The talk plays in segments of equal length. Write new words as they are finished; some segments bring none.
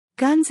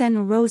Guns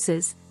N'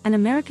 Roses, an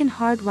American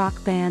hard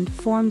rock band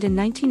formed in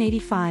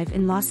 1985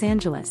 in Los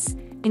Angeles,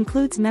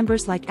 includes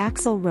members like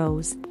Axl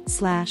Rose,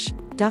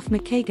 Duff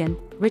McKagan,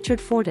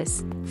 Richard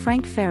Fortus,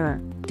 Frank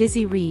Ferrer,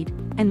 Dizzy Reed,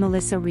 and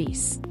Melissa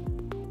Reese.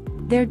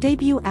 Their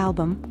debut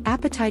album,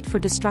 Appetite for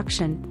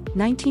Destruction,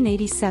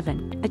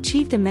 1987,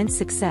 achieved immense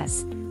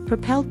success,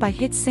 propelled by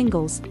hit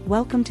singles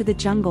Welcome to the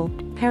Jungle,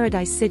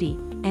 Paradise City,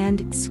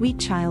 and Sweet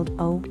Child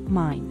O'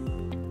 Mine.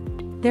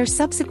 Their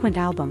subsequent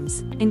albums,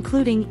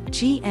 including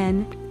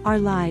GN, Our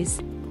Lies,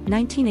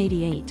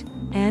 1988,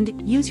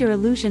 and Use Your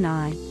Illusion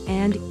I,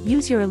 and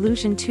Use Your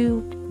Illusion II,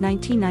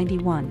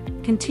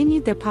 1991,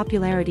 continued their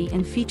popularity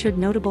and featured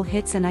notable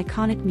hits and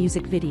iconic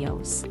music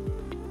videos.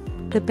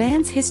 The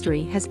band's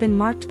history has been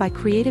marked by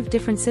creative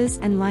differences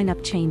and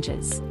lineup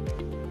changes.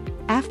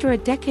 After a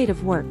decade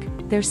of work,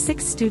 their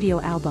sixth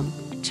studio album,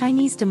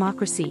 Chinese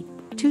Democracy,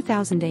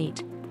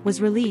 2008,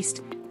 was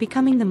released,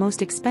 becoming the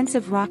most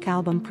expensive rock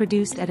album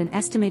produced at an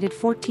estimated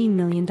 $14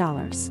 million.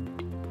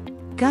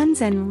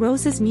 Guns N'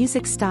 Roses'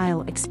 music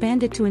style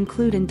expanded to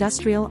include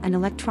industrial and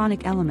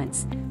electronic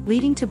elements,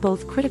 leading to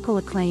both critical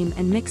acclaim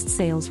and mixed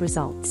sales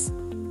results.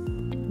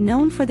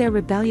 Known for their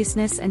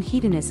rebelliousness and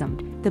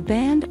hedonism, the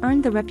band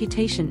earned the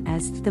reputation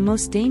as the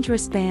most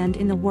dangerous band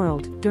in the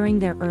world during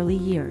their early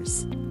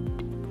years.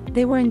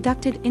 They were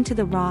inducted into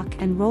the Rock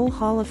and Roll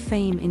Hall of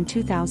Fame in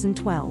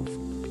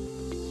 2012.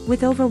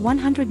 With over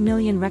 100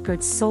 million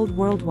records sold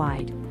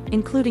worldwide,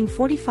 including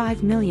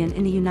 45 million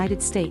in the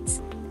United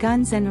States,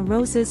 Guns N'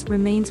 Roses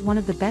remains one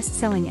of the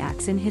best-selling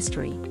acts in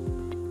history.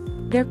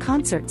 Their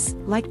concerts,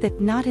 like the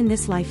Not in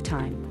This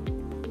Lifetime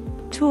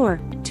tour,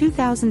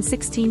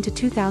 2016 to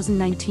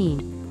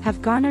 2019,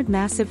 have garnered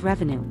massive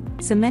revenue,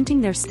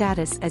 cementing their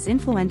status as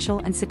influential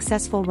and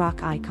successful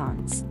rock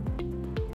icons.